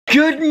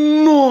Good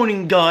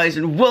morning, guys,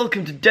 and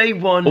welcome to day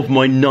one of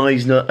my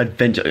Neisner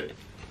adventure.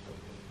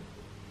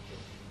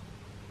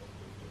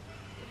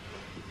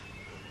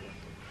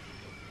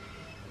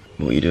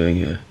 What are you doing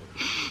here?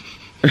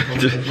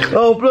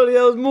 Oh bloody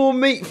hell, there's more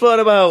meat flying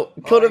about.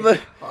 Conor,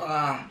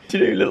 do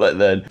you look like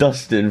that?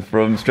 Dustin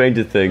from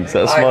Stranger Things,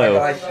 that smile.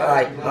 Hi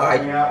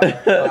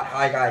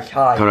guys,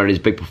 hi. Conor had his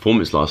big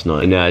performance last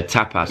night in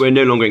tapas. We're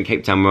no longer in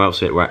Cape Town,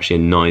 we're actually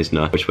in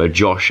Neisner, which is where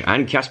Josh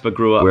and Casper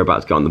grew up. We're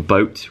about to go on the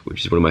boat,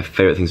 which is one of my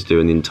favourite things to do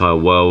in the entire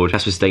world.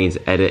 Casper's staying in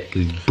to edit,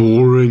 because it's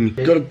boring.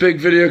 Got a big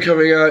video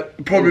coming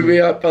out, probably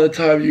be out by the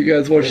time you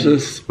guys watch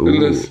this.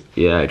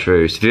 Yeah,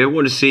 true. So if you ever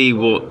want to see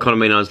what Conor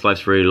Maynard's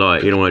life's really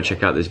like, you don't want to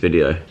check out this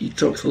video. He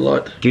talks a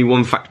lot. Give me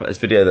one fact about this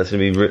video that's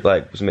going to be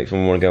like, to make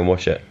someone want to go and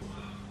watch it.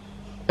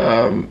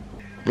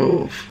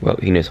 Well,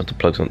 he knows how to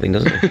plug something,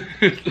 doesn't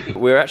he?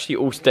 We're actually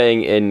all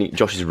staying in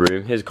Josh's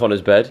room. Here's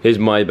Connor's bed. Here's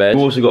my bed.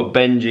 We've also got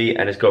Benji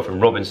and his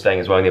girlfriend Robin staying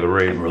as well in the other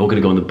room. We're all going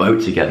to go on the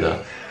boat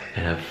together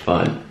and have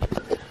fun.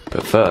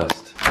 But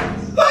first...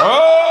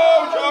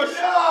 Oh, Josh!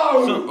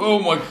 No! Oh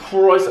my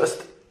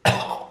Christ,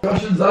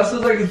 Josh, that's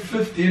like his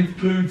 15th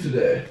poo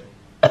today.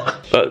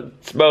 That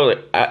smells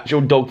like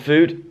actual dog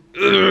food.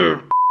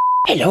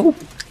 Hello.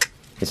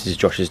 This is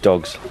Josh's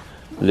dogs.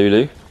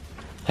 Lulu.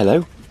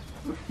 Hello.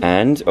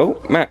 And, oh,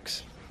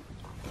 Max.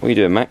 What are you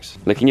doing, Max?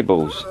 Licking your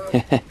balls.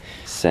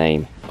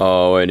 Same.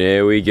 Oh, and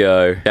here we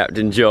go.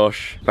 Captain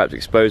Josh. About to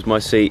expose my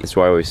seat. That's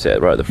why I always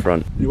sit right at the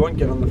front. You won't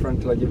get on the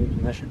front till I give you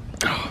permission.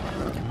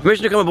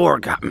 Permission to come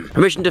aboard, Captain.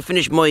 Permission to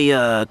finish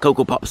my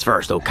Cocoa Pops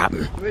first,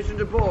 Captain. Permission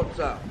to board,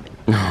 sir.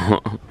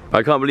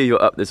 I can't believe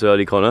you're up this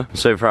early, Conor. I'm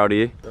so proud of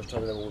you. First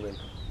time they're all in.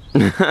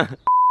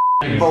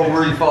 Bowl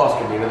really fast,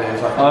 can you? And then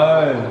it's like...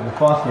 Oh, the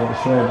fast one,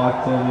 straight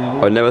back to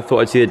I never thought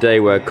I'd see a day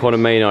where Conor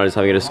Maynard is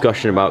having a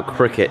discussion about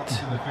cricket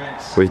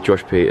with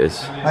Josh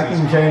Peters. I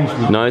can change.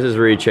 Nice has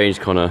really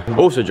changed Conor.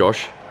 Also,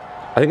 Josh,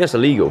 I think that's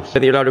illegal. I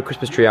think you're allowed a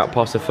Christmas tree out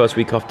past the first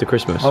week after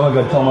Christmas. Oh my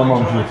god, tell my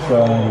mom to be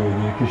thrown angry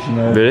with you because she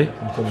knows. Really?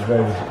 I'm so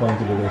very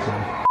disappointed with this.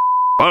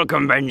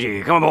 Welcome,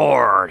 Benji. Come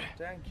aboard.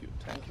 Thank you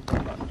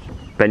very much.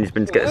 Benji's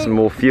been to get some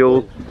more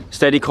fuel.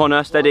 Steady,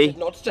 Conor, steady.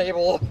 Not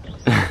stable.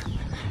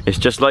 It's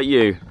just like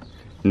you.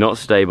 Not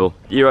stable.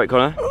 You right,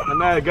 Conor?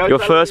 Your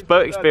first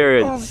boat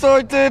experience.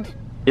 I'm excited.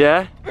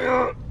 Yeah?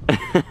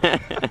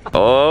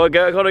 Oh,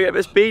 go, Conor, get a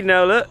bit of speed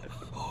now, look.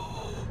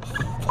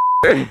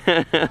 Here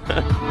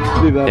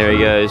he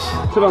goes.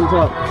 Sit on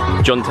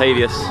top. John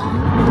Tavius.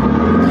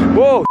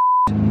 Whoa!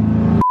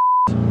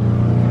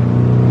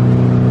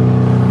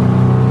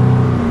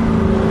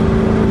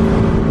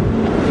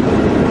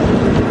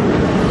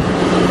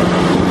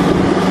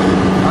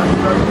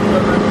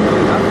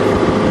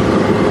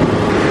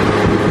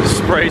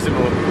 Sprays him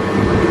all.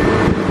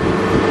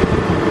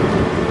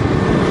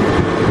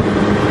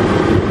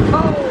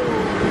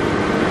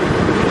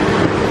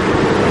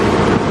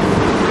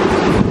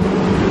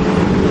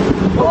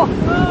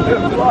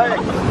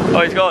 Oh,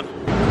 he's gone.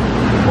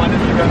 Why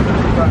did you go to the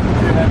front too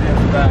heavy at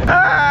the back?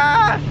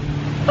 Ah!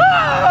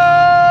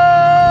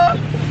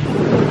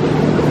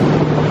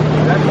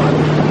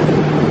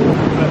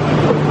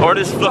 Ah! Or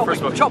this fluffer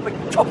smoke. Chopping.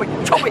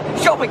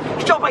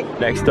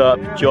 Next up,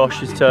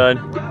 Josh's turn.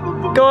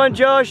 Go on,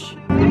 Josh.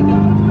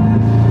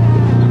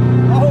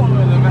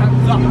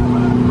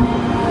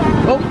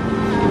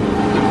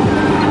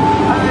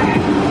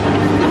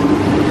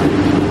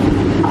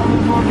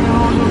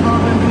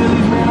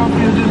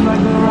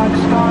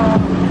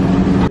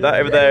 That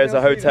over there is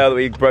a hotel that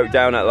we broke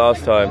down at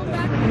last time.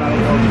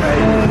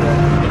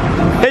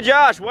 Hey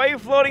Josh, why are you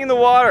floating in the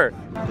water?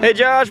 Hey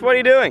Josh, what are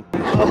you doing?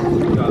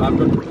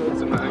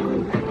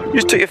 You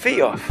just took your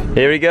feet off.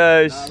 Here he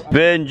goes.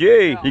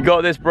 Benji, you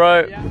got this,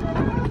 bro.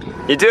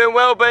 You're doing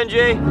well,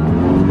 Benji.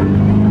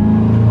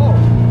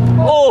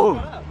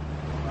 Oh!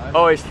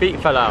 Oh, his feet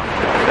fell out.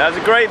 That was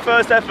a great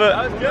first effort.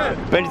 That was good.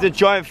 Benji's a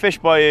giant fish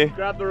by you.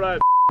 Grab the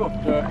rope.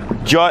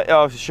 Giant,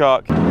 oh, it's a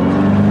shark.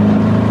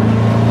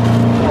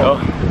 Oh,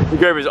 the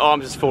grip of his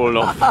arms has fallen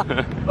off.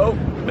 Oh,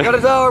 we got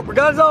his arm.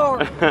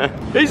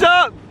 He's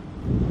up!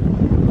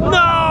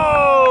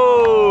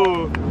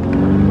 No!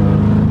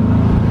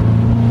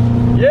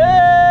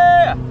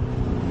 Yeah!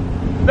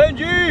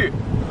 Benji!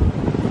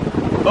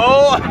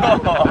 Oh!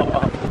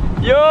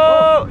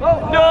 Yo!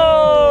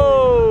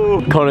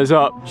 No! Conor's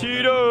up.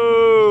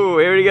 Cheeto!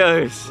 Here he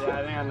goes. Yeah,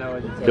 I think I know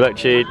what you're saying. Good luck,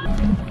 Cheat.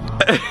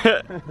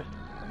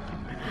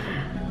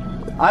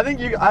 I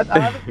think I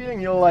have a feeling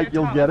you'll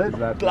get it.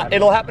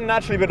 It'll happen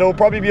naturally, but it'll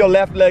probably be your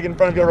left leg in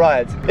front of your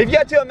right. If you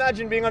had to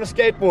imagine being on a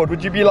skateboard,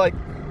 would you be like,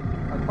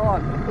 I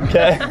can't.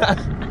 Okay.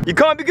 You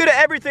can't be good at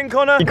everything,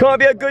 Conor. You can't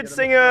be a good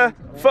singer,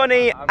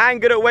 funny, and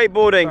good at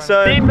wakeboarding,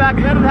 so... Lean back,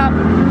 let it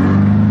happen.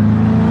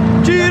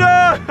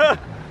 Cheetah!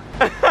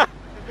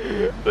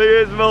 Look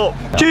at his vault.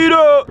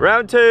 Cheetah!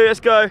 Round two,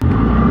 let's go.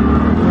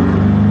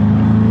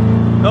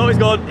 Oh, he's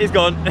gone, he's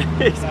gone.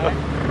 He's gone.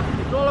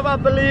 It's all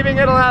about believing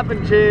it'll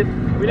happen, Cheat.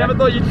 We never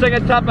thought you'd sing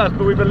at tapas,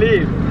 but we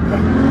believe.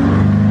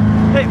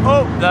 Hey,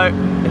 oh, no.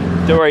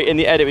 Don't worry, in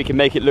the edit we can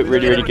make it look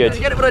really, really good. Did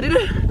you get it what I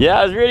did? Yeah,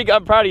 I was really good.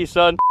 I'm proud of you,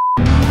 son.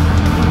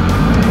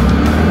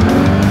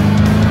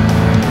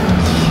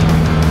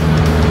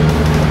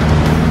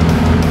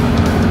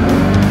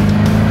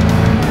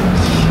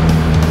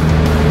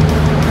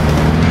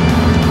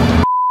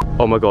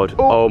 Oh my god.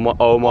 Oh my,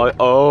 oh my,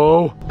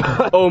 oh.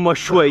 Oh my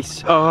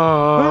Schweiss.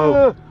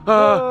 Oh.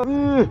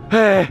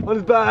 Hey. On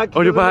his back.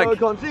 On your back. I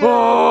can't see it.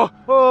 Oh.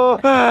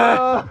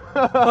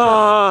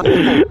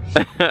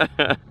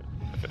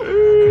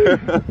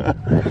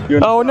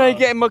 Oh no, you're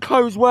getting my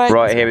clothes wet.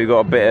 Right here we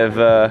got a bit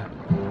of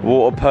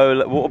water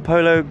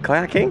polo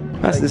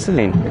kayaking. That's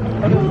insane.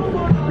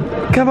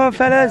 Come on,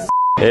 fellas.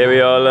 Here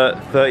we are, look,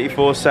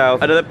 34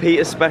 South. Another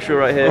Peter special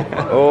right here.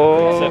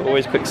 Oh, so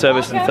always quick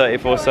service in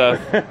 34 South.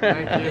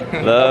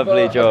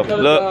 Lovely job.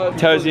 Look,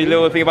 tells you a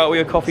little thing about all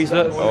your coffees,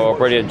 look. Oh,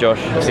 brilliant, Josh.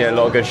 I've seen a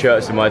lot of good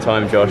shirts in my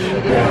time, Josh.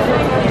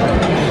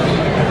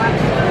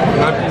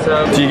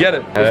 Do you get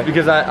it? It's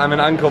because I'm an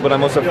uncle, but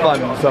I'm also fun,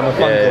 so I'm a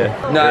fun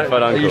uncle. No,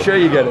 fun uncle. Are you sure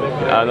you get it?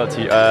 Not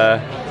too.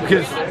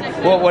 Because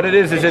what it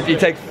is if you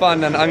take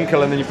fun and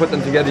uncle and then you put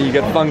them together, you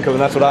get funko, and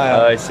that's what I am.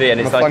 Oh, I see,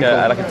 and it's like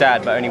a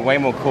dad, but only way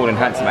more cool and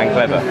handsome and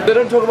clever. They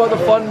don't talk about the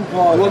fun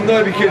part. Well,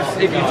 no, because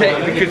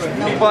because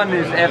fun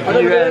is F-U-N.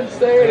 I didn't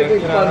say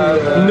anything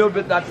funny. No,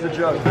 but that's the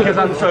joke. Because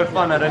I'm so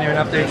fun, I don't even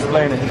have to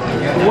explain it.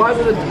 Why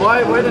did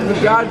the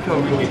dad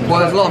come? Well,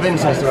 there's a lot of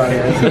incest around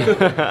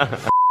here.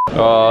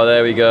 Oh,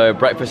 there we go.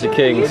 Breakfast of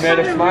Kings. We made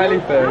a smiley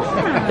face.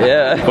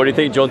 Yeah. What do you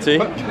think, Jonty?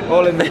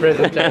 All in the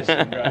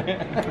presentation, right?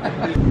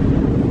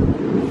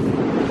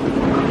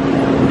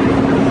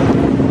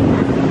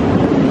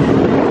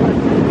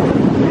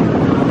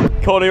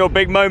 Conor, your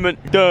big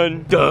moment.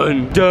 Dun,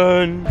 dun,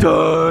 dun,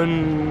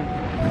 dun.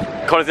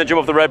 Conor's gonna jump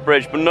off the Red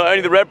Bridge, but not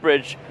only the Red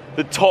Bridge,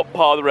 the top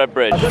part of the Red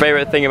Bridge.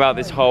 Favorite thing about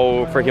this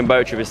whole freaking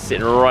boat trip is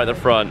sitting right at the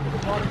front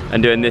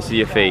and doing this with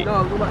your feet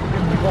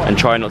and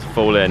trying not to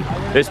fall in.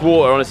 This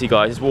water, honestly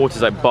guys, this water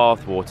is like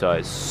bath water.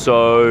 It's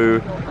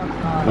so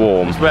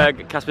warm. It's where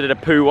Casper did a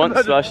poo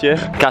once last year.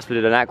 Casper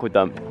did an aqua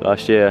dump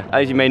last year.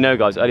 As you may know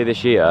guys, earlier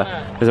this year,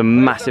 there's a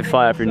massive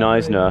fire through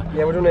Neisner.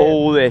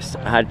 All this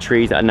had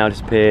trees that had now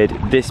disappeared.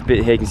 This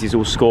bit here you can see is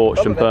all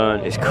scorched and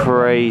burnt. It's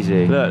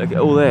crazy. Look at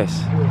all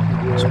this.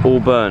 It's all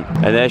burnt.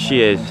 And there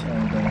she is,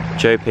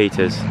 Joe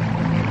Peters.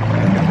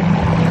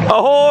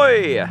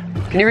 Ahoy!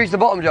 Can you reach the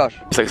bottom, Josh?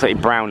 It's like slightly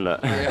brown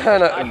look.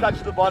 I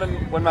touch the bottom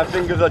when my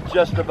fingers are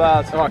just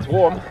about, oh, it's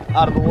warm,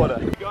 out of the water.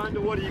 If you go in the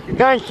water, you can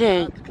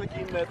click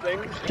in their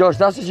things. Josh,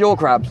 that's just your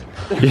crabs.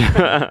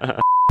 Yeah.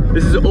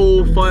 This is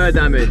all fire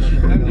damage.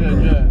 Look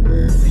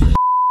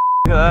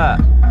at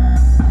that.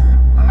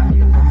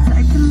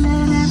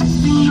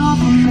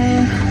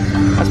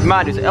 That's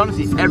mad, it's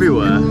honestly it's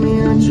everywhere.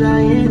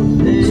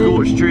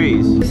 Scorched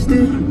trees.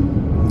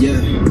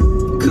 Yeah,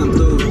 come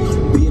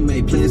through. We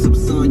made plans up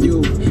on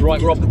you. Right,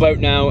 we're off the boat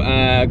now.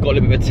 Got a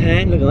little bit of a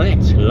tan. Look at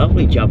that.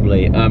 Lovely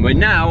jubbly. We're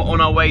now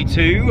on our way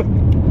to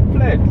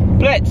Plet.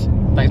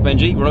 Thanks,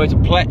 Benji. We're on our way to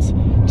Plet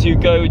to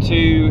go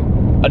to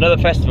another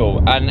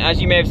festival. And as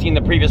you may have seen in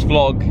the previous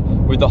vlog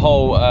with the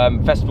whole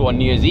festival on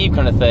New Year's Eve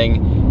kind of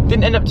thing,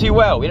 didn't end up too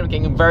well. We ended up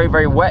getting very,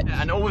 very wet.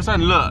 And all of a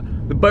sudden, look,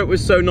 the boat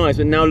was so nice,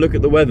 but now look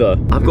at the weather.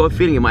 I've got a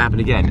feeling it might happen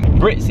again.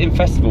 Brits in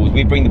festivals,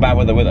 we bring the bad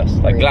weather with us.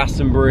 Like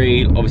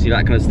Glastonbury, obviously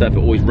that kind of stuff. It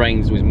always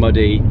rains, always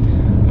muddy.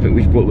 I think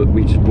we just brought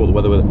the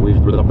weather with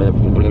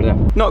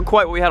us. Not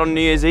quite what we had on New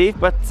Year's Eve,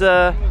 but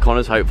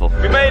Conor's hopeful.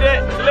 We made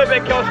it. It's a little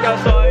bit chaotic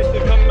outside, so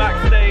we've come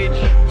backstage.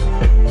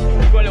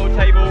 We've got a little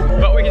table,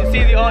 but we can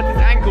see the artist's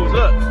ankles,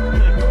 look.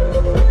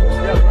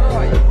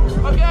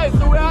 Okay,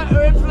 so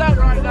we're in Flat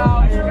right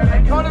now.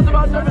 Conor's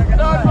about to have his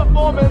third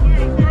performance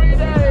in 3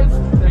 days.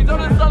 He's on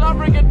his South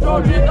African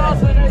tour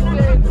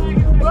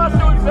 2018. First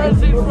it was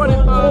Benji's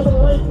 21st.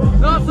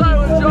 Last night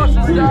was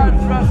Josh's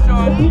dad's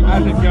restaurant.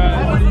 How's it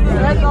going?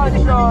 Headline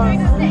show.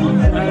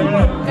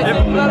 It's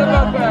a blood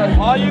about bed.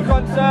 Are you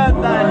concerned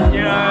that,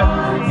 you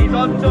know, he's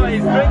on tour,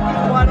 he's drinking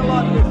quite a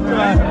lot this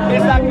tour?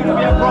 Is that going to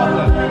be a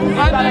problem?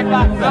 I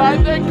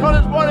think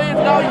Conor's body is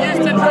now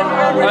used to drinking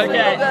every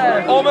single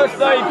day. Almost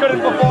though he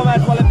couldn't perform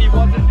as well if he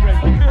wasn't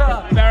drinking.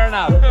 Fair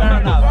enough,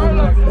 fair enough.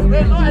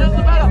 It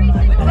doesn't matter.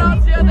 The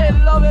crowds here, they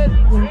love it. I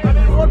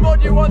mean, what more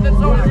do you want than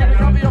someone's going to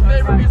cover your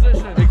favorite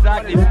musician?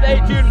 Exactly. Stay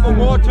tuned for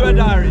more tour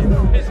diaries.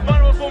 His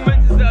final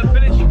performance is at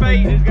Village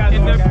Fate in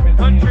the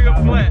country of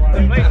Plet,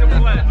 the place of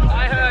Plet.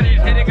 I heard he's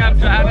heading up to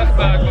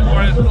Johannesburg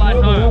before his flight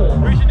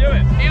home. We should do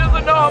it. He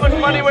doesn't know how much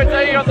money we're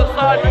taking on the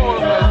side for all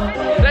of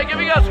this. They're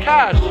giving us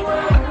cash.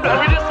 And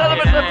we just tell them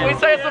we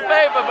say it's a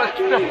favor, but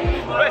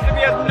The rest of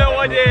me has no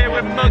idea.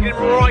 We're mugging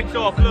right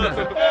off. Look.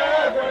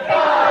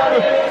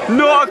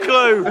 Not a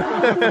clue.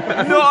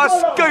 Not a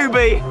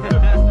Scooby.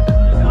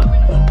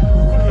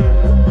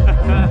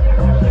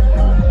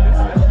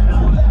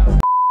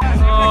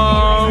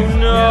 Oh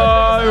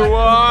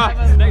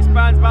no. Next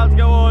band's about to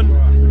go on.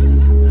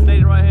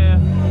 Stage right here.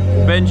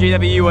 Benji, that'll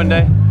be you one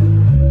day.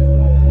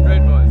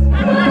 great voice.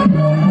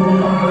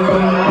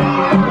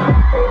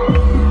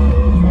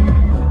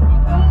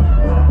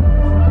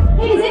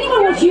 Hey, does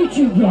anyone watch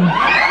YouTube yet?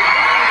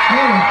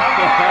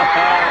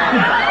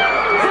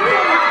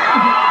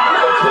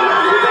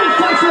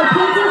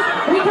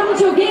 We coming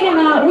to a gig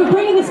and we're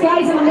bringing this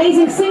guy some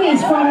amazing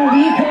singers from the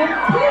UK.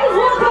 Please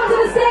welcome to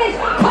the stage,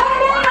 Conor!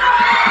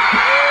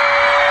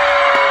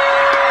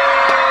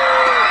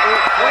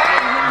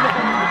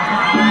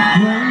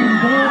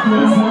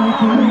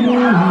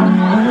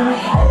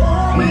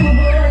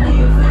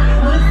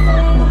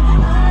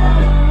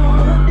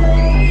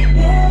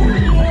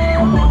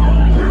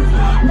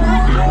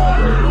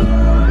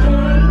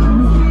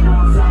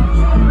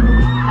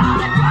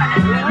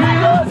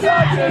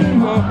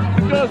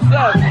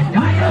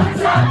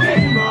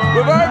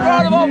 We're very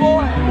proud of our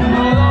boy.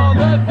 All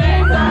the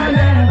things I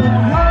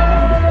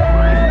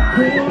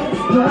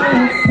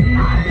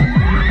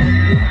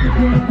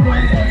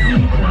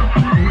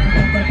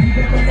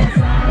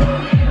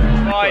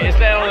Right, it's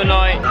late on the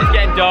night, it's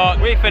getting dark,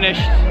 we're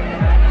finished.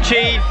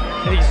 Cheese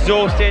and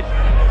exhausted.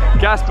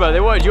 Gasper, they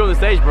wanted you on the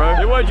stage, bro.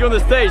 They wanted you on the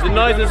stage, the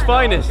Nice's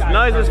finest.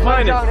 Nice's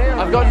finest.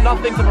 I've got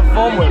nothing to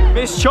perform with.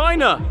 Miss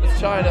China. It's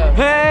China.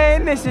 Hey,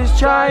 Mrs.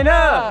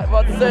 China.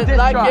 What's it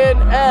like in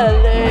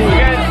LA? We're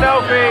getting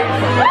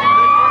selfies.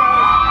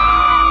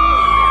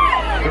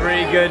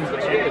 Really good.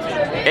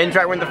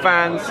 Interact with the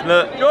fans.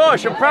 Look,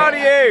 Josh, I'm proud of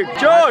you.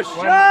 Josh,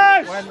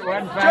 Josh,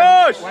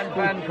 Josh. One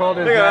fan called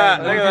his Look at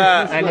that, look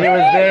at that. and he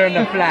was there in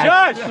the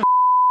flash. Josh.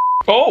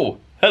 Oh.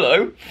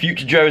 Hello,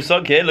 future Joe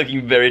Sugg here,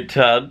 looking very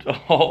tanned.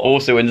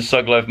 Also in the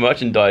Sugg Life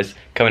merchandise,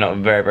 coming up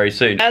very, very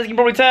soon. As you can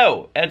probably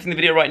tell, editing the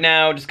video right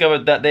now,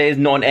 discovered that there is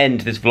not an end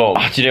to this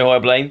vlog. Do you know who I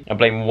blame? I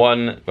blame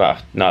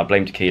I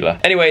blame tequila.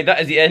 Anyway, that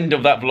is the end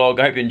of that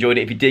vlog. I hope you enjoyed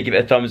it. If you did, give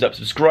it a thumbs up,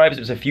 subscribe if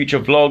it's a future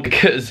vlog,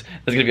 because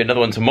there's gonna be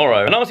another one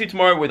tomorrow. And I'll see you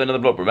tomorrow with another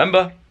vlog.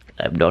 Remember,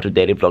 I'm not a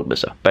daily vlog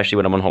misser, especially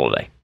when I'm on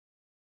holiday.